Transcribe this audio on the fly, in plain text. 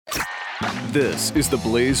This is the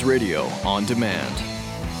Blaze Radio on demand.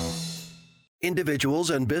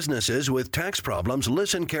 Individuals and businesses with tax problems,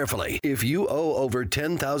 listen carefully. If you owe over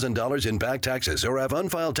 $10,000 in back taxes or have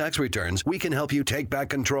unfiled tax returns, we can help you take back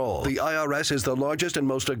control. The IRS is the largest and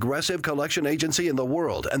most aggressive collection agency in the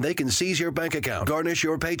world, and they can seize your bank account, garnish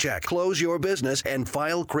your paycheck, close your business, and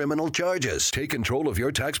file criminal charges. Take control of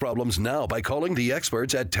your tax problems now by calling the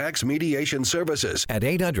experts at Tax Mediation Services at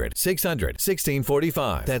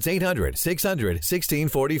 800-600-1645. That's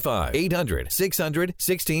 800-600-1645.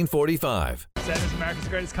 800-600-1645. That is America's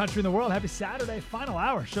greatest country in the world. Happy Saturday, final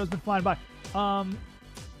hour. Show's been flying by.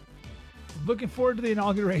 Looking forward to the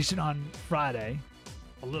inauguration on Friday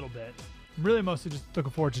a little bit. Really mostly just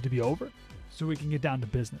looking forward to it to be over so we can get down to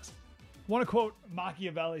business. I want to quote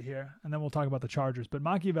Machiavelli here, and then we'll talk about the Chargers. But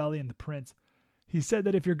Machiavelli in The Prince, he said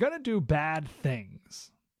that if you're going to do bad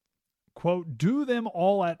things, quote, do them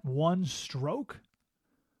all at one stroke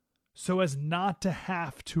so as not to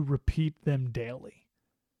have to repeat them daily.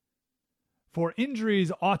 For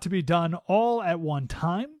injuries ought to be done all at one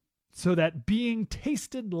time, so that being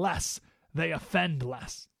tasted less, they offend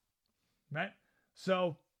less. Right?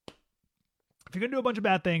 So, if you're going to do a bunch of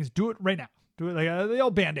bad things, do it right now. Do it like the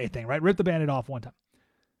old Band-Aid thing, right? Rip the Band-Aid off one time.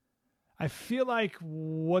 I feel like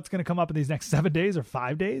what's going to come up in these next 7 days or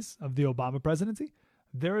 5 days of the Obama presidency,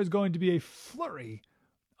 there is going to be a flurry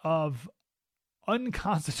of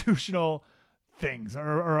unconstitutional things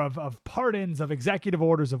or of pardons, of executive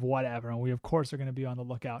orders, of whatever. And we, of course, are going to be on the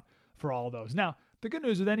lookout for all of those. Now, the good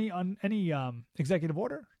news with any executive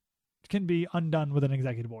order can be undone with an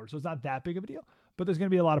executive order. So it's not that big of a deal. But there's going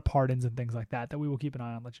to be a lot of pardons and things like that we will keep an eye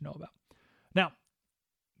on and let you know about. Now,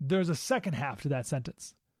 there's a second half to that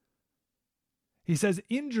sentence. He says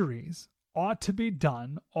injuries ought to be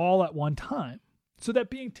done all at one time, so that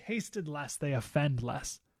being tasted less, they offend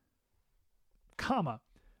less. Comma.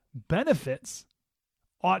 Benefits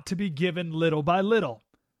ought to be given little by little,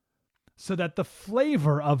 so that the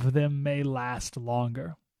flavor of them may last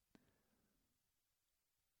longer.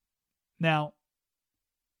 Now,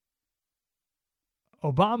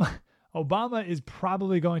 Obama is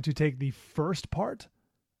probably going to take the first part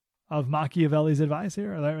of Machiavelli's advice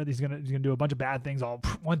here. He's going to do a bunch of bad things all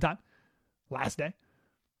one time, last day.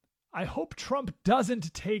 I hope Trump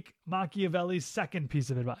doesn't take Machiavelli's second piece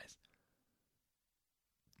of advice.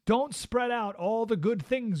 Don't spread out all the good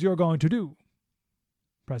things you're going to do,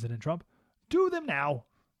 President Trump. Do them now.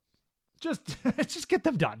 Just get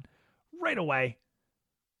them done right away.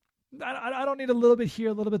 I don't need a little bit here,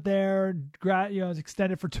 a little bit there.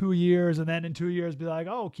 Extend it for 2 years, and then in 2 years be like,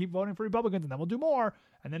 oh, keep voting for Republicans, and then we'll do more.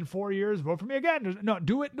 And then 4 years, vote for me again. No,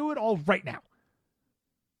 do it all right now,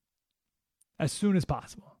 as soon as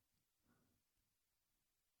possible.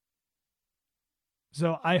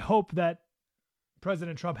 So I hope that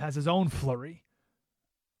President Trump has his own flurry,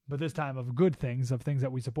 but this time of good things, of things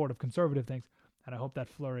that we support, of conservative things, and I hope that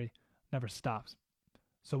flurry never stops.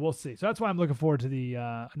 So we'll see. So that's why I'm looking forward to the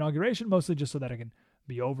inauguration, mostly just so that it can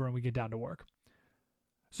be over and we get down to work.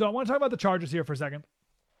 So I want to talk about the Chargers here for a second.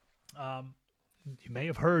 You may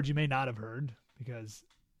have heard, you may not have heard, because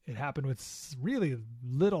it happened with really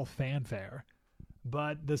little fanfare,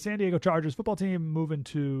 but the San Diego Chargers football team moving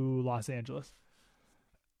to Los Angeles.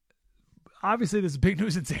 Obviously, this is big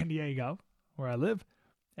news in San Diego, where I live,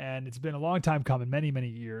 and it's been a long time coming, many, many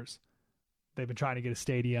years. They've been trying to get a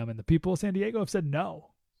stadium, and the people of San Diego have said, no,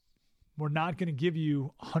 we're not going to give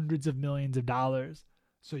you hundreds of millions of dollars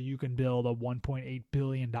so you can build a $1.8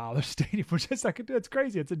 billion stadium, which is like, it's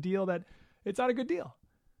crazy. It's a deal that it's not a good deal.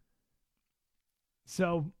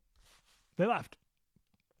 So they left.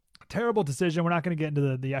 Terrible decision. We're not going to get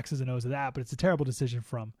into the X's and O's of that, but it's a terrible decision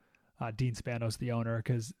from Dean Spanos, the owner,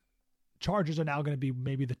 because Chargers are now going to be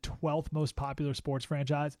maybe the 12th most popular sports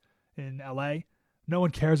franchise in LA. No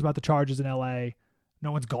one cares about the Chargers in LA.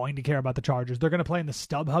 No one's going to care about the Chargers. They're going to play in the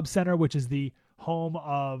StubHub Center, which is the home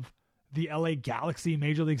of the LA Galaxy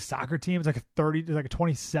Major League Soccer team. It's like a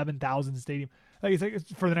 27,000 stadium.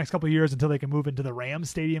 It's for the next couple of years until they can move into the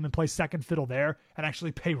Rams Stadium and play second fiddle there and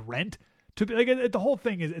actually pay rent. The whole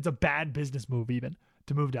thing it's a bad business move even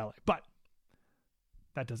to move to LA. But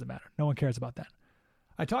that doesn't matter. No one cares about that.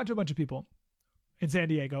 I talked to a bunch of people in San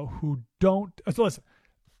Diego who don't. So listen,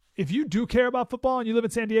 if you do care about football and you live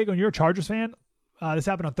in San Diego and you're a Chargers fan, this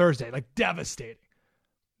happened on Thursday, like devastating.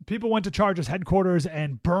 People went to Chargers headquarters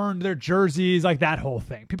and burned their jerseys, like that whole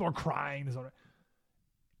thing. People are crying.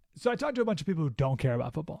 So I talked to a bunch of people who don't care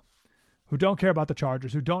about football, who don't care about the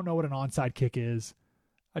Chargers, who don't know what an onside kick is.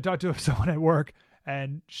 I talked to someone at work,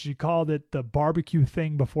 and she called it the barbecue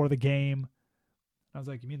thing before the game. I was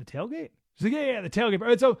like, you mean the tailgate? She's like, yeah, the tailgate.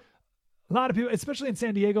 And so A lot of people, especially in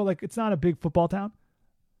San Diego, like it's not a big football town.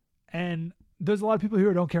 And there's a lot of people here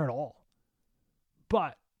who don't care at all.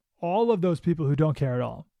 But all of those people who don't care at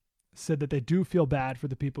all said that they do feel bad for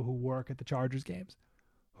the people who work at the Chargers games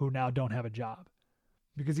who now don't have a job.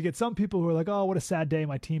 Because you get some people who are like, oh, what a sad day.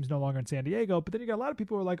 My team's no longer in San Diego. But then you got a lot of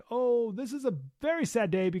people who are like, oh, this is a very sad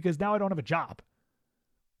day because now I don't have a job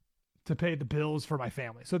to pay the bills for my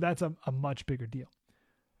family. So that's a much bigger deal.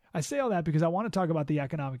 I say all that because I want to talk about the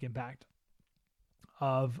economic impact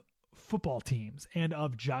of football teams and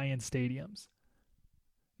of giant stadiums.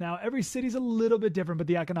 Now, every city's a little bit different, but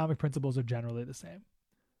the economic principles are generally the same.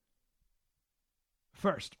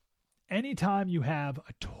 First, anytime you have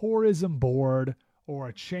a tourism board or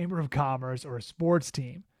a chamber of commerce or a sports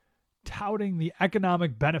team touting the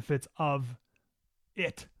economic benefits of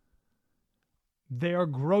it, they are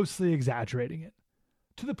grossly exaggerating it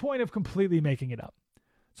to the point of completely making it up.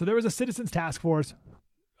 So there was a citizens task force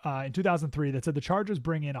in 2003 that said the Chargers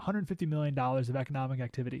bring in $150 million of economic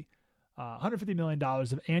activity, $150 million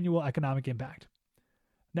of annual economic impact.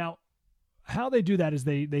 Now, how they do that is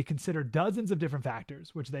they consider dozens of different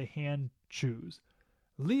factors, which they hand choose,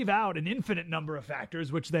 leave out an infinite number of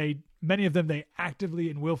factors, which many of them they actively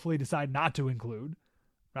and willfully decide not to include,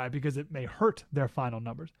 right? Because it may hurt their final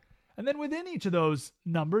numbers. And then within each of those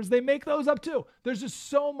numbers, they make those up too. There's just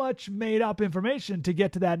so much made up information to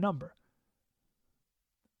get to that number.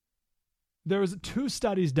 There was 2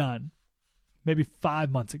 studies done maybe 5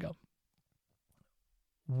 months ago.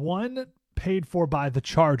 One paid for by the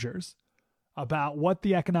Chargers about what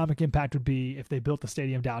the economic impact would be if they built the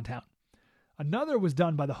stadium downtown. Another was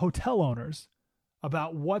done by the hotel owners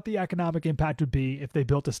about what the economic impact would be if they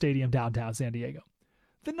built a stadium downtown San Diego.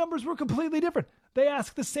 The numbers were completely different. They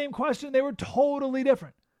asked the same question. They were totally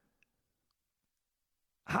different.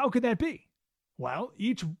 How could that be? Well,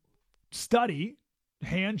 each study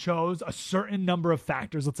hand chose a certain number of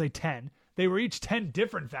factors, let's say 10. They were each 10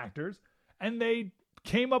 different factors, and they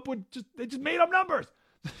came up with they just made up numbers.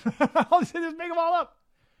 All they just make them all up.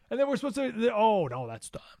 And then we're supposed to, oh, no,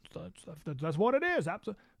 that's what it is.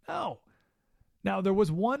 Absolutely. No. Now, there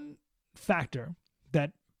was one factor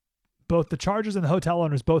that both the Chargers and the hotel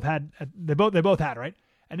owners both had, they both had, right?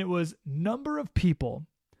 And it was number of people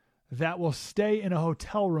that will stay in a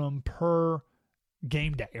hotel room per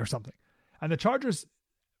game day or something. And the Chargers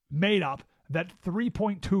made up that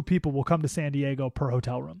 3.2 people will come to San Diego per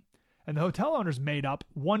hotel room. And the hotel owners made up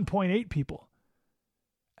 1.8 people.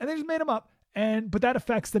 And they just made them up. But that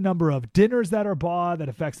affects the number of dinners that are bought. That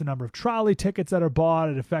affects the number of trolley tickets that are bought.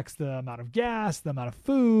 It affects the amount of gas, the amount of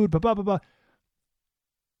food, blah, blah, blah, blah.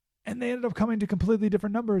 And they ended up coming to completely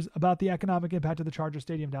different numbers about the economic impact of the Charger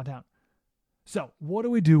Stadium downtown. So what do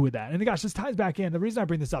we do with that? And gosh, this ties back in. The reason I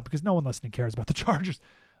bring this up, because no one listening cares about the Chargers.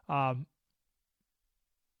 I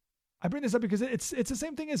bring this up because it's the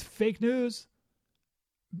same thing as fake news.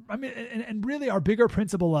 I mean, and really our bigger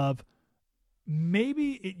principle of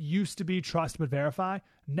maybe it used to be trust but verify.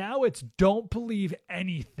 Now it's don't believe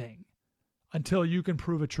anything until you can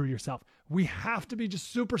prove it true yourself. We have to be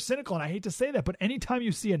just super cynical, and I hate to say that, but anytime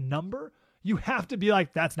you see a number, you have to be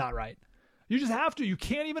like, that's not right. You just have to. You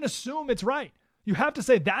can't even assume it's right. You have to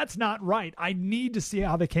say, that's not right. I need to see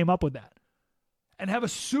how they came up with that. And have a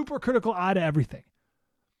super critical eye to everything.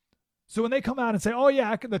 So when they come out and say, oh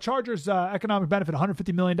yeah, the Chargers economic benefit,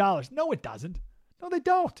 $150 million. No, it doesn't. No, they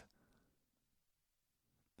don't.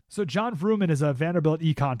 So John Vrooman is a Vanderbilt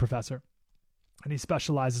econ professor, and he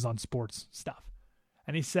specializes on sports stuff.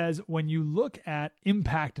 And he says, when you look at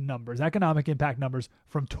impact numbers, economic impact numbers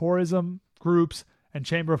from tourism groups and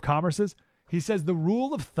Chamber of Commerce's, he says the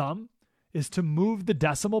rule of thumb is to move the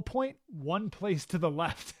decimal point one place to the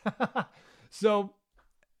left. So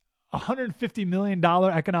 $150 million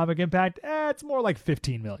economic impact, it's more like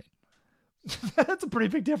 15 million. That's a pretty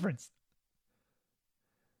big difference.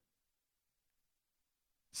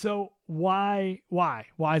 So why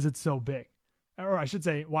is it so big? Or I should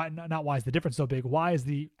say, not why is the difference so big? Why is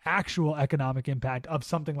the actual economic impact of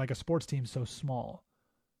something like a sports team so small?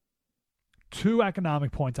 2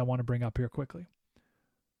 economic points I want to bring up here quickly.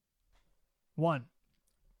 1,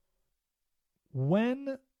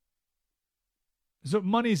 so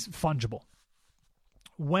money's fungible.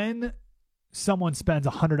 When someone spends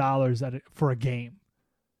 $100 for a game,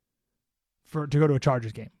 to go to a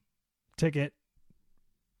Chargers game, ticket,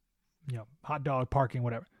 hot dog, parking,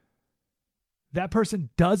 whatever, that person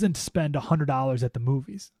doesn't spend $100 at the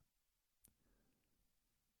movies.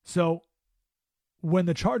 So when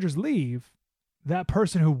the Chargers leave, that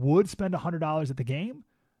person who would spend $100 at the game,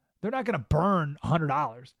 they're not going to burn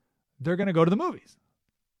 $100. They're going to go to the movies.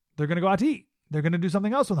 They're going to go out to eat. They're going to do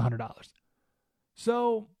something else with $100.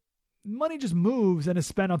 So money just moves and is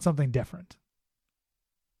spent on something different.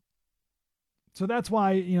 So that's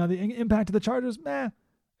why, the impact of the Chargers,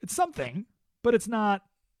 it's something, but it's not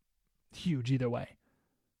huge either way.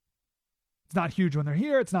 It's not huge when they're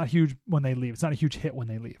here. It's not huge when they leave. It's not a huge hit when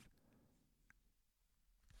they leave.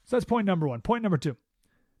 So that's point number one. Point number two.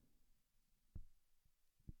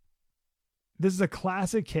 This is a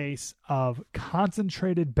classic case of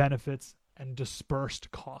concentrated benefits and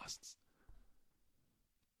dispersed costs.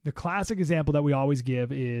 The classic example that we always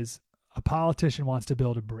give is a politician wants to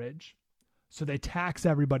build a bridge. So they tax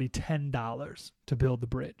everybody $10 to build the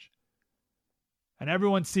bridge. And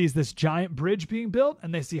everyone sees this giant bridge being built,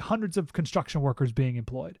 and they see hundreds of construction workers being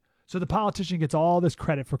employed. So the politician gets all this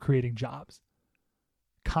credit for creating jobs.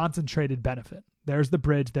 Concentrated benefit. There's the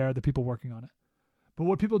bridge, there are the people working on it. But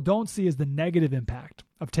what people don't see is the negative impact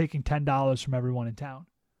of taking $10 from everyone in town.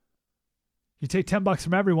 You take $10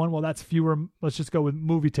 from everyone, well, that's fewer. Let's just go with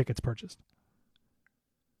movie tickets purchased.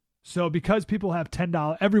 So because people have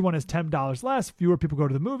 $10, everyone has $10 less, fewer people go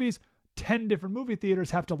to the movies, 10 different movie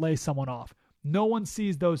theaters have to lay someone off. No one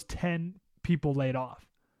sees those 10 people laid off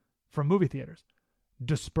from movie theaters.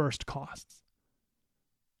 Dispersed costs.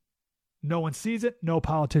 No one sees it. No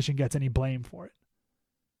politician gets any blame for it.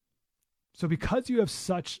 So because you have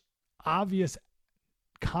such obvious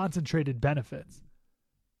concentrated benefits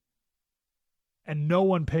and no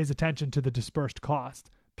one pays attention to the dispersed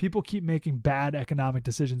cost, people keep making bad economic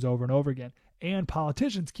decisions over and over again. And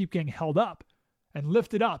politicians keep getting held up and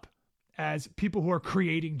lifted up as people who are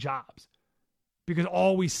creating jobs. Because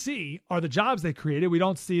all we see are the jobs they created. We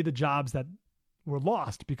don't see the jobs that were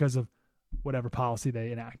lost because of whatever policy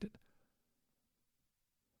they enacted.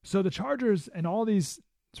 So the Chargers and all these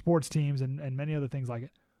sports teams and many other things like it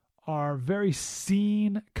are very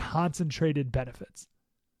seen, concentrated benefits.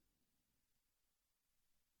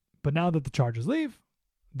 But now that the Chargers leave,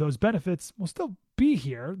 those benefits will still be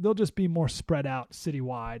here. They'll just be more spread out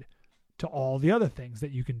citywide to all the other things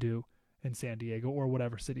that you can do in San Diego or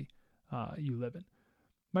whatever city you live in.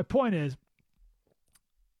 My point is,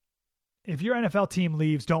 if your NFL team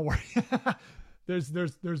leaves, don't worry.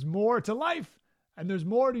 There's more to life and there's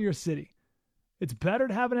more to your city. It's better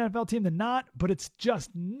to have an NFL team than not, but it's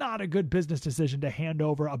just not a good business decision to hand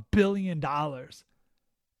over $1 billion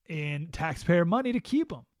in taxpayer money to keep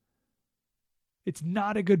them. It's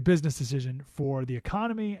not a good business decision for the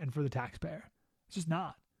economy and for the taxpayer. It's just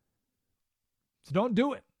not. So don't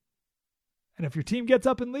do it. And if your team gets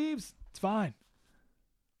up and leaves, it's fine.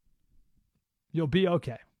 You'll be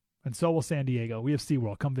okay. And so will San Diego. We have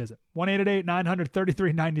SeaWorld. Come visit.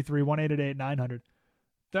 1-888-900-3393.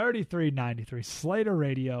 1-888-900-3393. Slater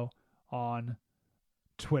Radio on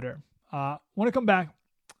Twitter. Want to come back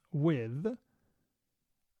with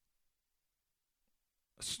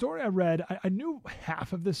a story I read. I knew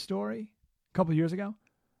half of this story a couple of years ago,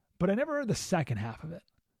 but I never heard the second half of it.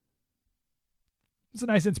 It's a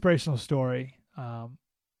nice inspirational story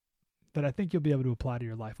that I think you'll be able to apply to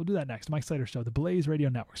your life. We'll do that next. Mike Slater Show, the Blaze Radio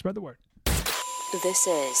Network. Spread the word. This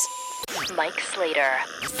is Mike Slater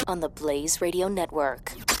on the Blaze Radio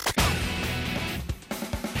Network.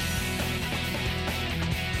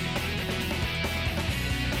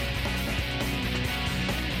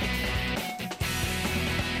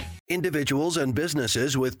 Individuals and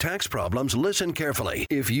businesses with tax problems, listen carefully.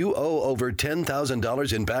 If you owe over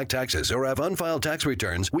 $10,000 in back taxes or have unfiled tax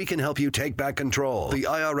returns, we can help you take back control. The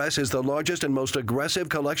IRS is the largest and most aggressive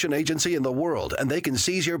collection agency in the world, and they can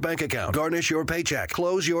seize your bank account, garnish your paycheck,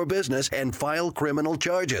 close your business, and file criminal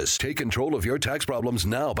charges. Take control of your tax problems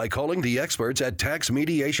now by calling the experts at Tax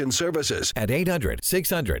Mediation Services at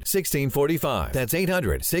 800-600-1645. That's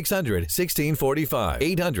 800-600-1645.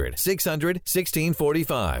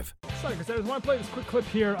 800-600-1645. Like I said, I just want to play this quick clip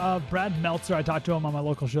here of Brad Meltzer. I talked to him on my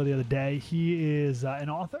local show the other day. He is an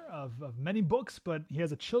author of many books, but he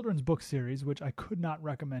has a children's book series, which I could not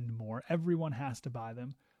recommend more. Everyone has to buy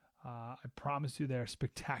them. I promise you they're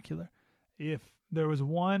spectacular. If there was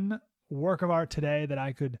one work of art today that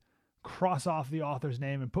I could cross off the author's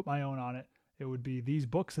name and put my own on it, it would be these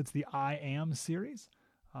books. It's the I Am series.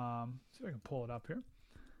 See if I can pull it up here.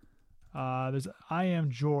 There's I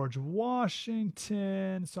Am George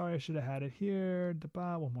Washington. Sorry, I should have had it here.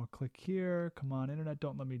 One more click here. Come on, internet,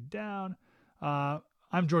 don't let me down.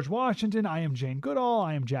 I'm George Washington. I am Jane Goodall.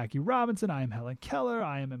 I am Jackie Robinson. I am Helen Keller.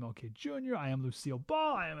 I am MLK Jr. I am Lucille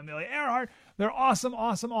Ball. I am Amelia Earhart. They're awesome,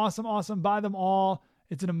 awesome, awesome, awesome. Buy them all.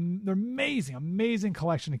 They're amazing, amazing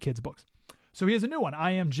collection of kids' books. So he has a new one.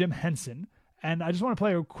 I am Jim Henson, and I just want to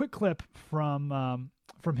play a quick clip from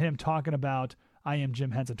him talking about I Am Jim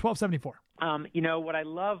Henson, 1274. What I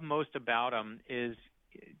love most about him is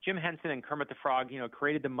Jim Henson and Kermit the Frog,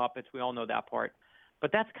 created the Muppets. We all know that part.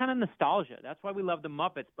 But that's kind of nostalgia. That's why we love the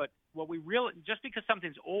Muppets. But just because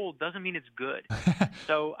something's old doesn't mean it's good.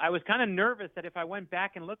 So I was kind of nervous that if I went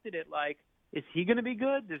back and looked at it like, is he going to be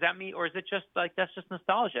good? Does that mean, or is it just like, that's just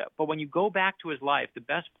nostalgia? But when you go back to his life, the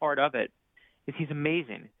best part of it is he's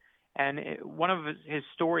amazing. And one of his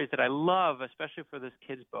stories that I love, especially for this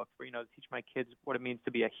kid's book, to teach my kids what it means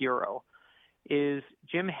to be a hero, is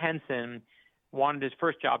Jim Henson wanted his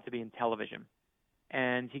first job to be in television.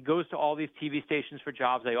 And he goes to all these TV stations for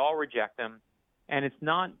jobs. They all reject him. And it's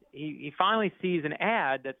not, he finally sees an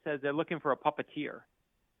ad that says they're looking for a puppeteer.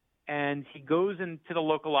 And he goes into the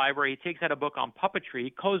local library. He takes out a book on puppetry.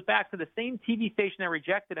 He goes back to the same TV station that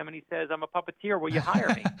rejected him, and he says, I'm a puppeteer. Will you hire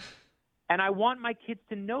me? And I want my kids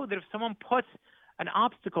to know that if someone puts an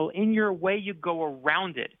obstacle in your way, you go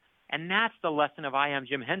around it. And that's the lesson of I Am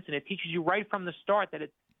Jim Henson. It teaches you right from the start that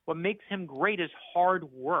what makes him great is hard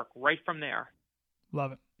work right from there.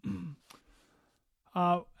 Love it.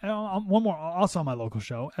 One more, also on my local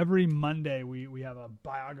show. Every Monday, we have a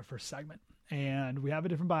biographer segment. And we have a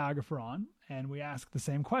different biographer on, and we ask the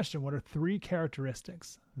same question. What are 3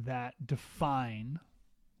 characteristics that define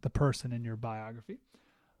the person in your biography?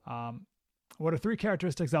 What are 3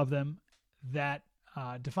 characteristics of them that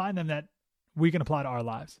define them that we can apply to our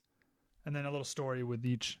lives? And then a little story with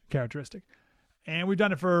each characteristic. And we've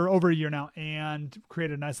done it for over a year now and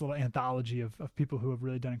created a nice little anthology of people who have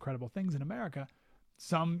really done incredible things in America.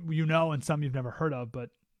 Some and some you've never heard of, but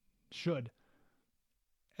should.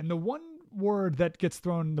 And the one word that gets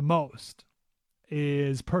thrown the most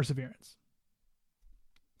is perseverance.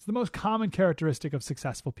 It's the most common characteristic of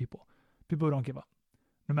successful people who don't give up,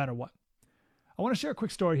 no matter what. I want to share a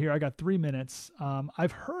quick story here. I got 3 minutes.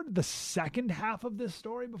 I've heard the second half of this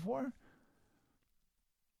story before,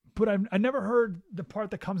 but I never heard the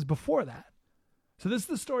part that comes before that. So this is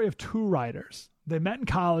the story of 2 writers. They met in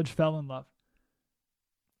college, fell in love.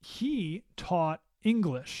 He taught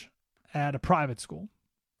English at a private school.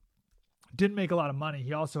 Didn't make a lot of money.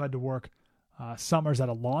 He also had to work summers at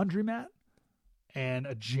a laundromat and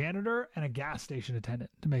a janitor and a gas station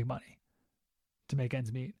attendant to make money, to make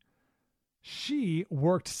ends meet. She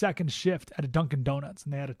worked second shift at a Dunkin' Donuts,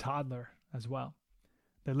 and they had a toddler as well.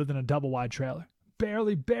 They lived in a double-wide trailer,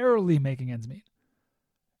 barely making ends meet.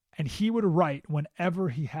 And he would write whenever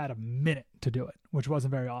he had a minute to do it, which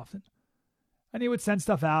wasn't very often. And he would send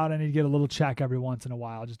stuff out, and he'd get a little check every once in a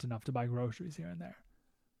while, just enough to buy groceries here and there.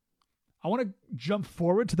 I want to jump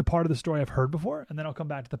forward to the part of the story I've heard before, and then I'll come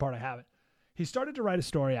back to the part I haven't. He started to write a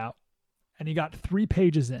story out, and he got 3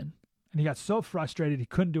 pages in, and he got so frustrated he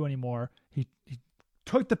couldn't do anymore. He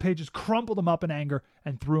took the pages, crumpled them up in anger,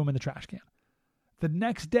 and threw them in the trash can. The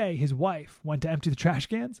next day, his wife went to empty the trash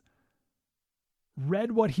cans,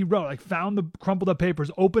 read what he wrote, found the crumpled up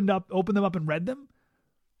papers, opened them up and read them.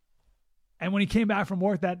 And when he came back from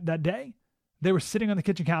work that day, they were sitting on the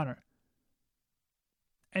kitchen counter.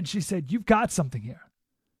 And she said, "You've got something here."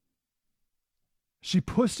 She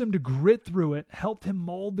pushed him to grit through it, helped him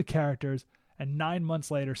mold the characters, and 9 months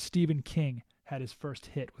later, Stephen King had his first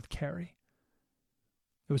hit with Carrie.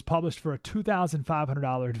 It was published for a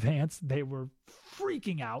 $2,500 advance. They were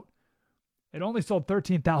freaking out. It only sold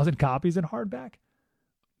 13,000 copies in hardback.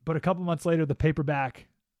 But a couple months later, the people bought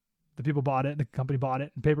it, the company bought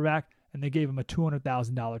it in paperback, and they gave him a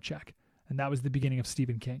 $200,000 check. And that was the beginning of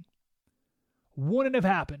Stephen King. Wouldn't have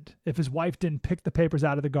happened if his wife didn't pick the papers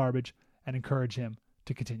out of the garbage and encourage him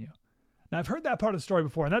to continue. Now, I've heard that part of the story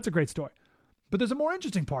before, and that's a great story. But there's a more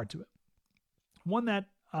interesting part to it. One that,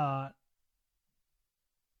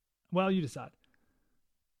 you decide.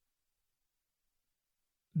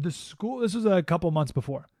 The school, this was a couple months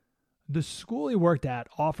before. The school he worked at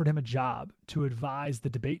offered him a job to advise the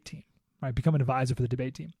debate team, right? Become an advisor for the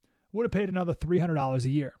debate team. Would have paid another $300 a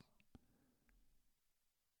year.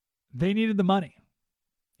 They needed the money.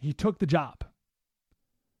 He took the job.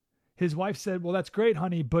 His wife said, "Well, that's great,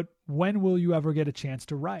 honey, but when will you ever get a chance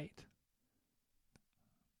to write?"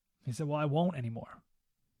 He said, "Well, I won't anymore."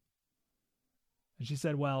 And she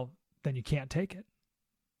said, "Well, then you can't take it."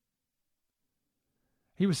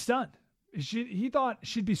 He was stunned. He thought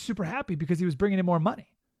she'd be super happy because he was bringing in more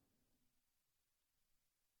money.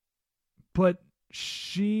 But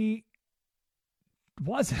she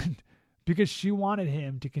wasn't, because she wanted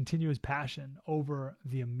him to continue his passion over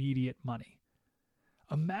the immediate money.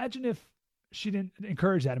 Imagine if she didn't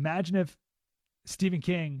encourage that. Imagine if Stephen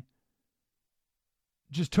King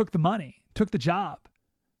just took the money, took the job,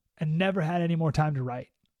 and never had any more time to write.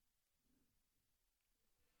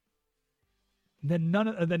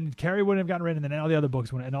 Then Carrie wouldn't have gotten written, and then all the other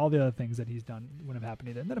books wouldn't, and all the other things that he's done wouldn't have happened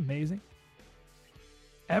either. Isn't that amazing?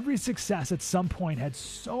 every success at some point had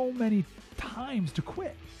so many times to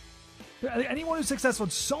quit. Anyone who's successful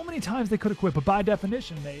had so many times they could have quit, but by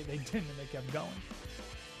definition, they didn't, and they kept going.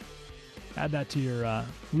 Add that to your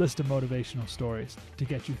list of motivational stories to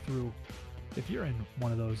get you through if you're in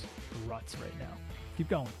one of those ruts right now. Keep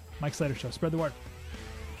going. Mike Slater Show. Spread the word.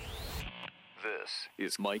 This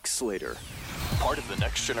is Mike Slater, part of the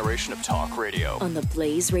next generation of talk radio. On the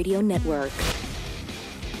Blaze Radio Network.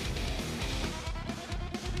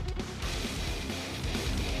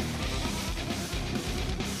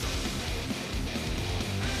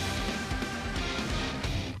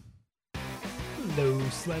 Hello,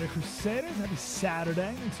 Slater Crusaders. Happy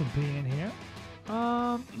Saturday. Thanks for being here.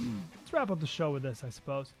 Let's wrap up the show with this, I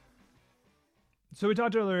suppose. So we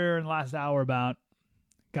talked earlier in the last hour about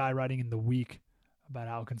a guy writing in The Week about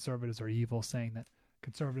how conservatives are evil, saying that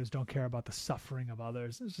conservatives don't care about the suffering of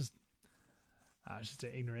others. It's just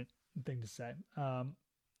an ignorant thing to say.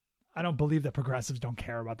 I don't believe that progressives don't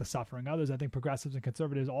care about the suffering of others. I think progressives and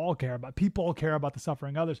conservatives people care about the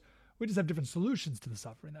suffering of others. We just have different solutions to the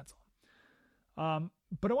suffering, that's all.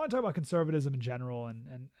 But I want to talk about conservatism in general,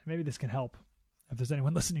 and maybe this can help if there's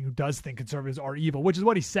anyone listening who does think conservatives are evil, which is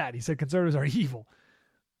what he said. He said conservatives are evil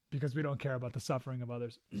because we don't care about the suffering of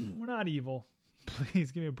others. We're not evil.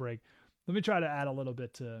 Please give me a break. Let me try to add a little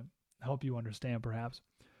bit to help you understand, perhaps.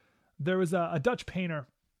 There was a Dutch painter,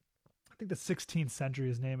 I think the 16th century.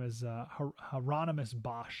 His name is Hieronymus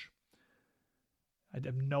Bosch. I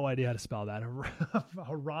have no idea how to spell that.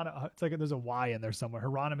 It's like there's a Y in there somewhere.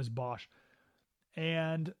 Hieronymus Bosch.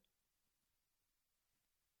 And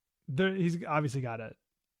he's obviously got a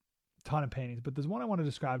ton of paintings, but there's one I want to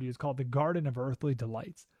describe to you. It's called The Garden of Earthly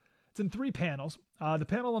Delights. It's in 3 panels. The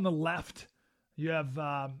panel on the left, you have,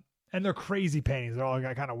 and they're crazy paintings. They're all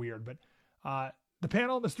kind of weird, but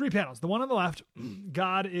there's 3 panels. The one on the left,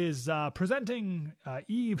 God is presenting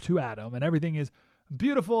Eve to Adam, and everything is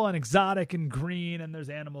beautiful and exotic and green, and there's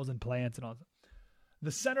animals and plants and all that.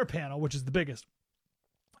 The center panel, which is the biggest,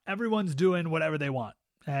 everyone's doing whatever they want,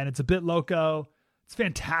 and it's a bit loco. It's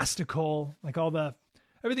fantastical. Like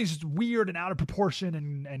everything's just weird and out of proportion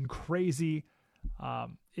and crazy.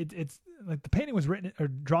 It's like the painting was written or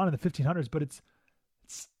drawn in the 1500s, but it's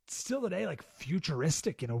still today like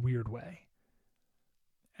futuristic in a weird way.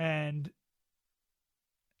 And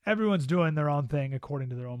everyone's doing their own thing according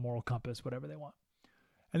to their own moral compass, whatever they want.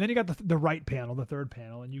 And then you got the right panel, the third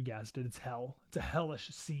panel, and you guessed it, it's hell. It's a hellish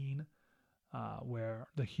scene. Where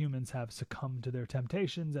the humans have succumbed to their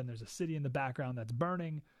temptations, and there's a city in the background that's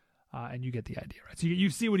burning, and you get the idea, right? So you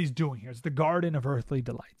see what he's doing here. It's the Garden of Earthly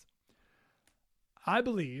Delights. I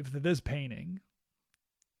believe that this painting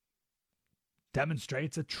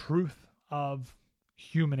demonstrates a truth of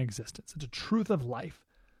human existence. It's a truth of life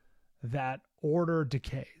that order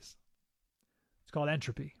decays. It's called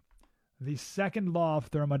entropy. The second law of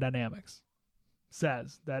thermodynamics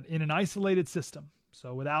says that in an isolated system,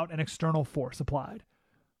 so without an external force applied,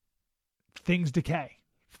 things decay.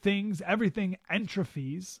 Everything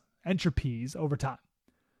entropies over time.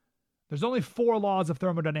 There's only 4 laws of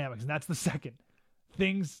thermodynamics, and that's the second.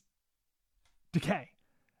 Things decay.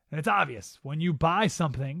 And it's obvious. When you buy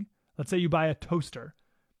something, let's say you buy a toaster,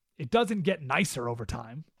 it doesn't get nicer over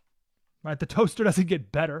time, right? The toaster doesn't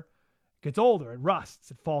get better. It gets older. It rusts.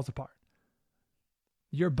 It falls apart.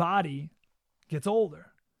 Your body gets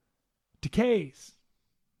older, decays.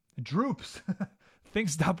 It droops.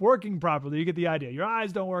 Things stop working properly. You get the idea. Your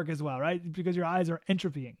eyes don't work as well, right? Because your eyes are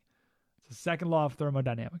entropying. It's the second law of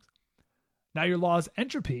thermodynamics. Now your law is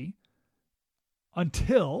entropy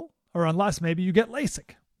unless maybe you get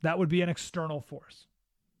LASIK. That would be an external force.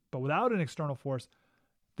 But without an external force,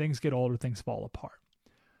 things get older, things fall apart.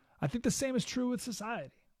 I think the same is true with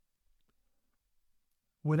society.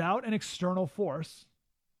 Without an external force,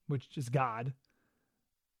 which is God,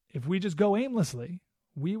 if we just go aimlessly,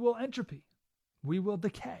 we will entropy. We will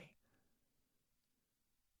decay.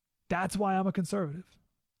 That's why I'm a conservative.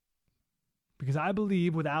 Because I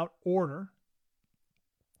believe without order,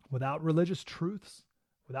 without religious truths,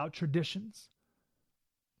 without traditions,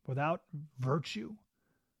 without virtue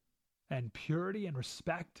and purity and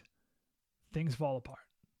respect, things fall apart.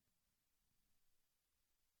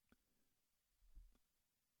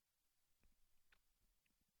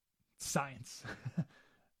 Science.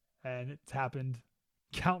 And it's happened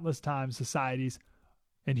countless times, societies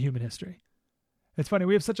in human history. It's funny,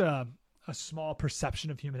 we have such a small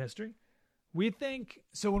perception of human history.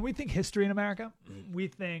 When we think history in America, we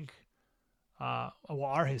think,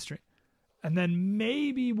 our history. And then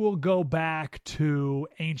maybe we'll go back to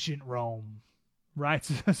ancient Rome, right?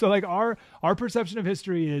 So like our perception of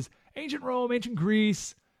history is ancient Rome, ancient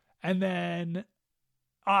Greece, and then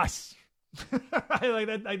us. Right? Like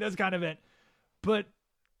that, like that's kind of it. But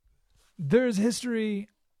there's history.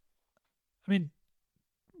 I mean,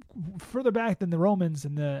 further back than the Romans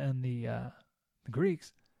and the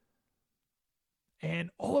Greeks, and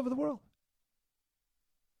all over the world.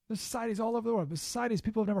 There's societies all over the world. There's societies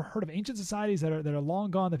people have never heard of. Ancient societies that are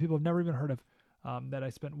long gone that people have never even heard of. That I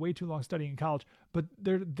spent way too long studying in college. But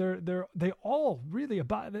they all really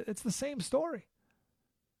about. It's the same story.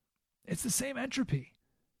 It's the same entropy.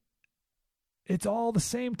 It's all the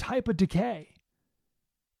same type of decay.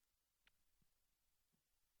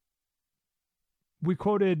 We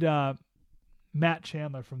quoted Matt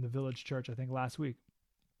Chandler from the Village Church, I think, last week.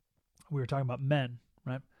 We were talking about men,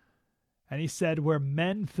 right? And he said, where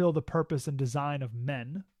men fill the purpose and design of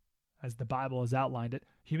men, as the Bible has outlined it,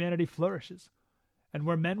 humanity flourishes. And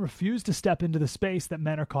where men refuse to step into the space that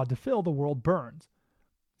men are called to fill, the world burns.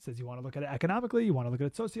 He says you want to look at it economically, you want to look at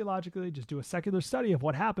it sociologically, just do a secular study of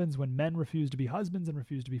what happens when men refuse to be husbands and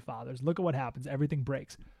refuse to be fathers. Look at what happens. Everything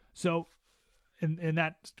breaks. So in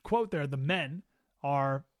that quote there, the men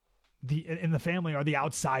are in the family are the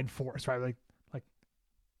outside force, right? Like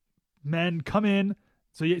men come in.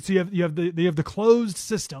 So you have the closed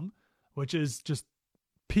system, which is just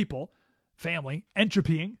people, family,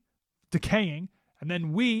 entropying, decaying, and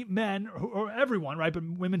then we men, or everyone, right? But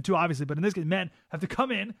women too, obviously. But in this case, men have to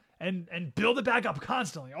come in and build it back up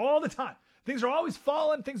constantly, all the time. Things are always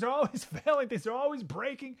falling. Things are always failing. Things are always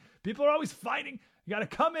breaking. People are always fighting. You got to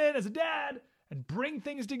come in as a dad and bring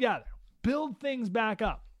things together, build things back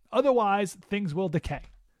up. Otherwise, things will decay.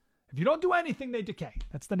 If you don't do anything, they decay.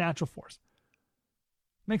 That's the natural force.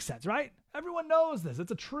 Makes sense, right? Everyone knows this.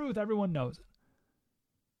 It's a truth. Everyone knows it.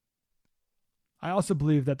 I also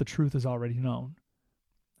believe that the truth is already known.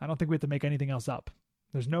 I don't think we have to make anything else up.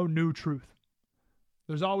 There's no new truth.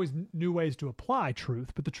 There's always new ways to apply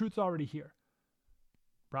truth, but the truth's already here.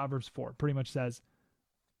 Proverbs 4 pretty much says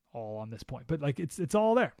all on this point, but like it's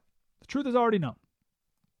all there. The truth is already known.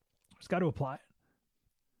 Just got to apply it.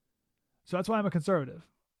 So that's why I'm a conservative.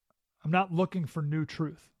 I'm not looking for new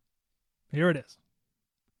truth. Here it is.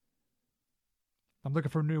 I'm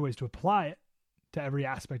looking for new ways to apply it to every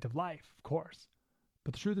aspect of life, of course.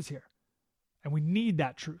 But the truth is here. And we need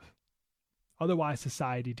that truth. Otherwise,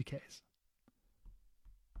 society decays.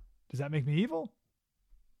 Does that make me evil?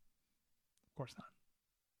 Of course not.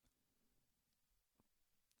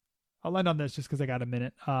 I'll end on this just because I got a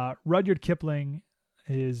minute. Rudyard Kipling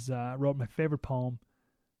wrote my favorite poem.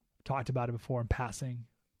 Talked about it before in passing.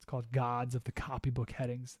 It's called Gods of the Copybook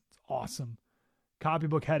Headings. It's awesome.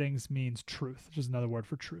 Copybook headings means truth, which is another word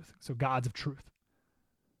for truth. So gods of truth.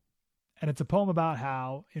 And it's a poem about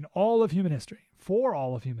how in all of human history, for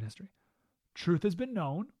all of human history, truth has been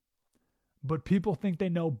known, but people think they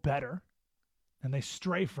know better and they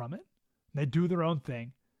stray from it. And they do their own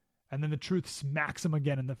thing. And then the truth smacks them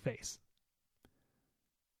again in the face.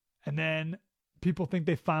 And then people think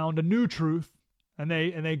they found a new truth and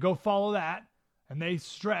they go follow that and they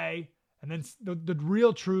stray. And then the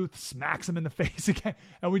real truth smacks them in the face again.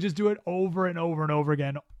 And we just do it over and over and over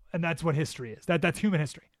again. And that's what history is. That's human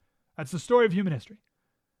history. That's the story of human history.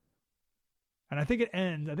 And I think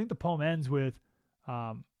the poem ends with,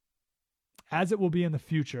 as it will be in the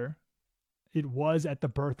future, it was at the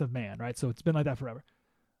birth of man, right? So it's been like that forever.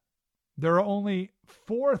 There are only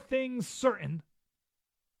 4 things certain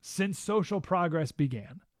since social progress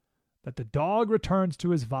began. That the dog returns to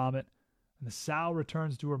his vomit, and the sow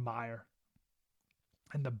returns to her mire,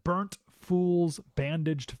 and the burnt fool's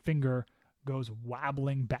bandaged finger goes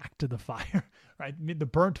wabbling back to the fire, right? I mean, the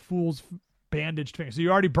burnt fool's bandaged finger. So you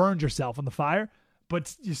already burned yourself on the fire,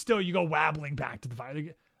 but you go wabbling back to the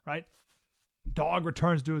fire, right? Dog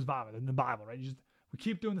returns to his vomit in the Bible, right? We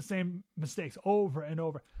keep doing the same mistakes over and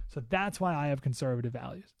over. So that's why I have conservative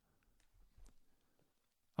values.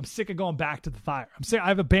 I'm sick of going back to the fire. I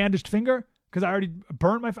have a bandaged finger because I already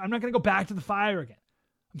burned I'm not going to go back to the fire again.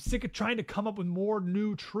 I'm sick of trying to come up with more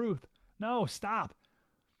new truth. No, stop.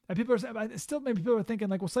 And people are thinking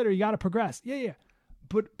like, well, Slater, you got to progress. Yeah.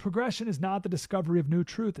 But progression is not the discovery of new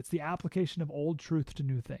truth. It's the application of old truth to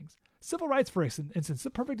new things. Civil rights, for instance, is a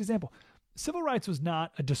perfect example. Civil rights was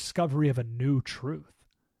not a discovery of a new truth.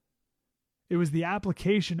 It was the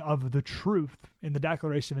application of the truth in the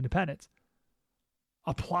Declaration of Independence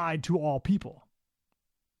applied to all people.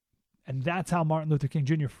 And that's how Martin Luther King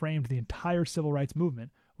Jr. framed the entire civil rights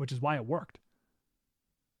movement, which is why it worked.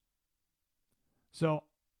 So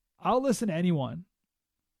I'll listen to anyone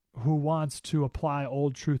who wants to apply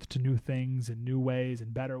old truth to new things and new ways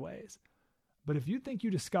and better ways. But if you think you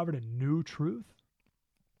discovered a new truth,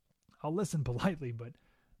 I'll listen politely, but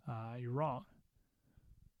you're wrong.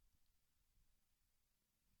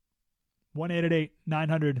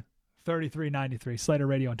 1-888-900-3393. Slater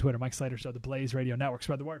Radio on Twitter. Mike Slater Show, the Blaze Radio Network.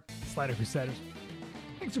 Spread the word. Slater Crusaders.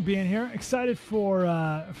 Thanks for being here. Excited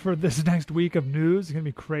for this next week of news. It's going to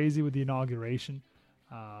be crazy with the inauguration.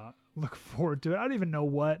 Look forward to it. I don't even know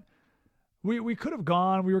what. We could have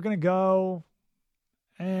gone. We were going to go.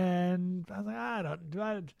 And I was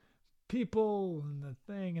like, people and the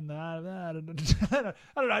thing and I don't know.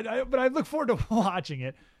 But I look forward to watching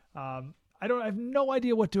it. I have no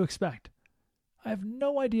idea what to expect. I have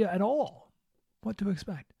no idea at all what to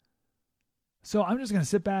expect. So I'm just going to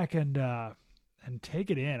sit back and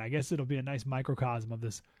take it in. I guess it'll be a nice microcosm of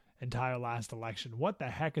this entire last election. What the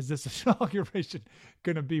heck is this inauguration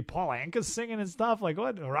going to be? Paul Anka's singing and stuff? Like,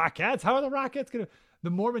 what? Rockettes? How are the Rockettes going to...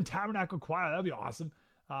 The Mormon Tabernacle Choir, that'd be awesome.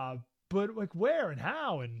 But like where and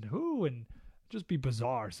how and who, and just be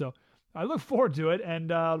bizarre. So I look forward to it,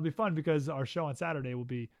 and it'll be fun because our show on Saturday will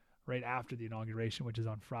be right after the inauguration, which is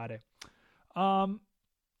on Friday. Let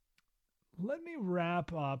me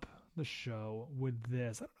wrap up the show with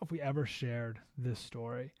this. I don't know if we ever shared this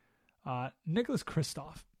story. Nicholas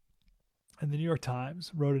Kristof in the New York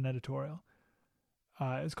Times wrote an editorial.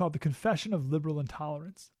 It's called The Confession of Liberal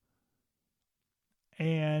Intolerance,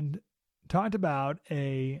 and talked about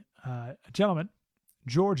a gentleman,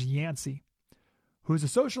 George Yancey, who's a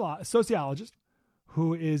sociologist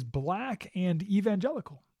who is black and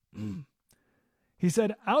evangelical. He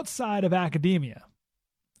said, outside of academia,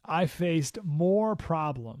 I faced more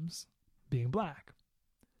problems being black.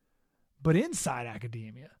 But inside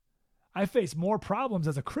academia, I face more problems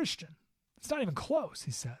as a Christian. It's not even close,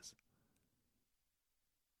 he says.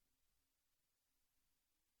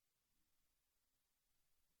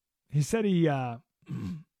 He said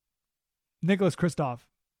Nicholas Kristof,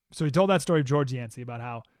 so he told that story of George Yancey about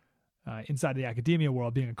how inside the academia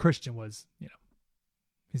world, being a Christian was,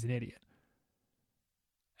 he's an idiot.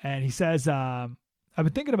 And he says, I've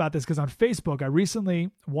been thinking about this because on Facebook, I recently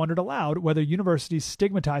wondered aloud whether universities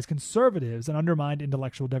stigmatize conservatives and undermine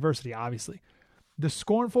intellectual diversity, obviously. The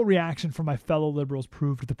scornful reaction from my fellow liberals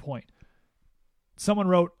proved the point. Someone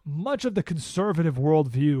wrote, much of the conservative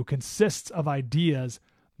worldview consists of ideas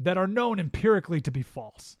that are known empirically to be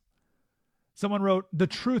false. Someone wrote, the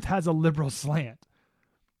truth has a liberal slant.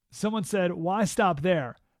 Someone said, why stop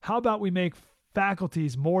there? How about we make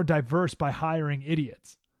faculties more diverse by hiring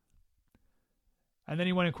idiots? And then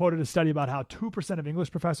he went and quoted a study about how 2% of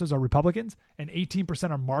English professors are Republicans and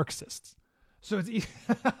 18% are Marxists. So it's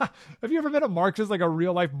have you ever been a Marxist, like a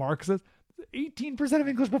real life Marxist? 18% of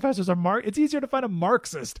English professors are it's easier to find a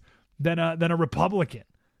Marxist than a Republican.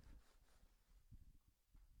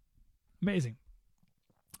 Amazing.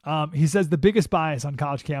 He says the biggest bias on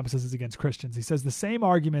college campuses is against Christians. He says the same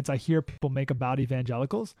arguments I hear people make about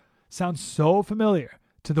evangelicals sound so familiar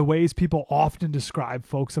to the ways people often describe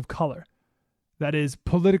folks of color. That is,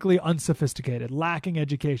 politically unsophisticated, lacking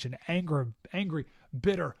education, angry,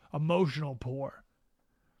 bitter, emotional, poor.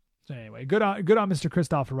 So anyway, good on Mr.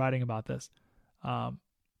 Kristof for writing about this. I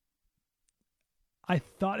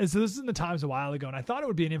thought, so this is in the Times a while ago, and I thought it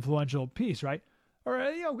would be an influential piece, right? Or,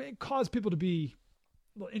 it caused people to be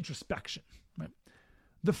a little introspection, right?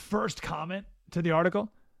 The first comment to the article,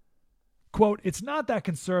 quote, it's not that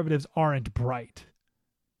conservatives aren't bright.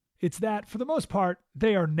 It's that, for the most part,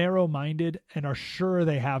 they are narrow-minded and are sure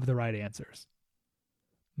they have the right answers.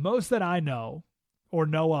 Most that I know or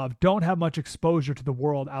know of don't have much exposure to the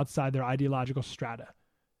world outside their ideological strata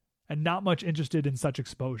and not much interested in such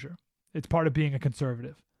exposure. It's part of being a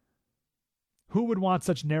conservative. Who would want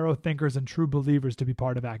such narrow thinkers and true believers to be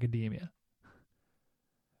part of academia?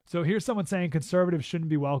 So here's someone saying conservatives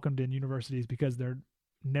shouldn't be welcomed in universities because they're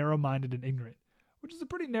narrow-minded and ignorant, which is a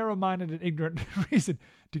pretty narrow-minded and ignorant reason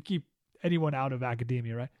to keep anyone out of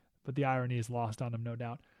academia, right? But the irony is lost on them, no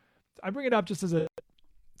doubt. I bring it up just to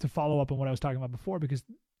follow up on what I was talking about before, because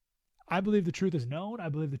I believe the truth is known. I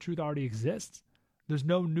believe the truth already exists. There's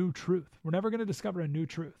no new truth. We're never going to discover a new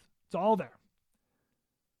truth. It's all there.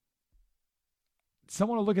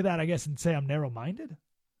 Someone will look at that, I guess, and say I'm narrow-minded.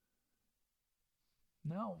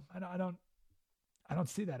 No, I don't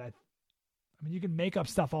see that. I mean, you can make up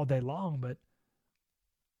stuff all day long, but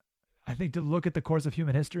I think to look at the course of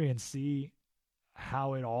human history and see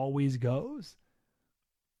how it always goes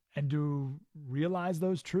and to realize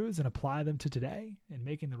those truths and apply them to today and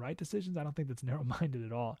making the right decisions, I don't think that's narrow-minded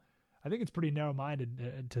at all. I think it's pretty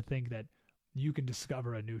narrow-minded to think that you can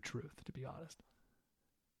discover a new truth, to be honest.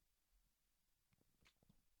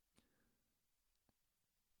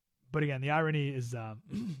 But again, the irony is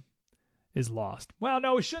lost. Well,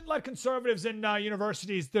 no, we shouldn't let conservatives in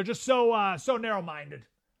universities. They're just so narrow-minded.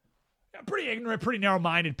 pretty ignorant, pretty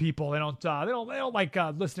narrow-minded people. They don't like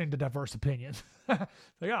listening to diverse opinions.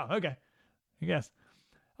 Like, oh, okay, I guess.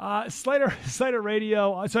 Slater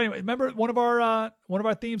Radio. So anyway, remember one of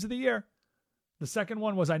our themes of the year. The second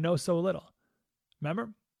one was I know so little. Remember?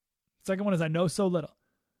 Second one is I know so little.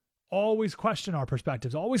 Always question our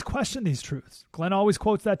perspectives. Always question these truths. Glenn always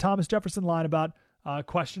quotes that Thomas Jefferson line about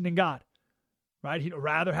questioning God. Right? He'd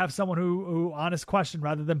rather have someone who honest question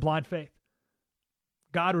rather than blind faith.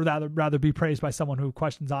 God would rather be praised by someone who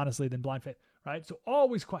questions honestly than blind faith. Right? So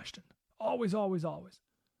always question. Always, always, always.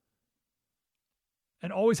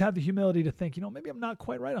 And always have the humility to think, maybe I'm not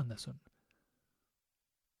quite right on this one.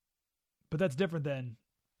 But that's different than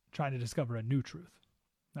trying to discover a new truth.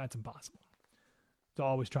 That's impossible. It's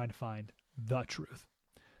always trying to find the truth.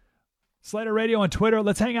 Slater Radio on Twitter.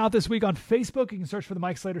 Let's hang out this week on Facebook. You can search for The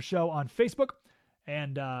Mike Slater Show on Facebook.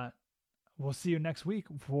 And we'll see you next week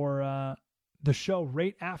for the show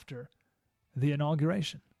right after the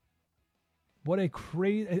inauguration. What a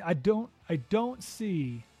crazy... I don't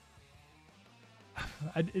see...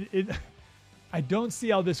 I don't see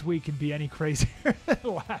how this week can be any crazier than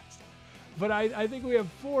last. But I think we have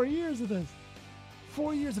 4 years of this.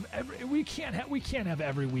 4 years of every. We can't have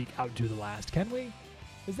every week outdo the last, can we?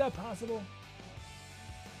 Is that possible?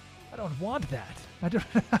 I don't want that.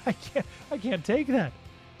 I can't take that.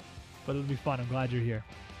 But it'll be fun. I'm glad you're here.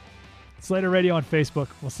 Slater Radio on Facebook.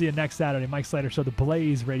 We'll see you next Saturday. Mike Slater Show, the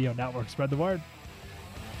Blaze Radio Network. Spread the word.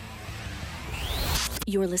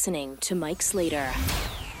 You're listening to Mike Slater.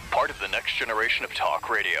 Part of the next generation of talk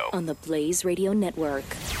radio. On the Blaze Radio Network.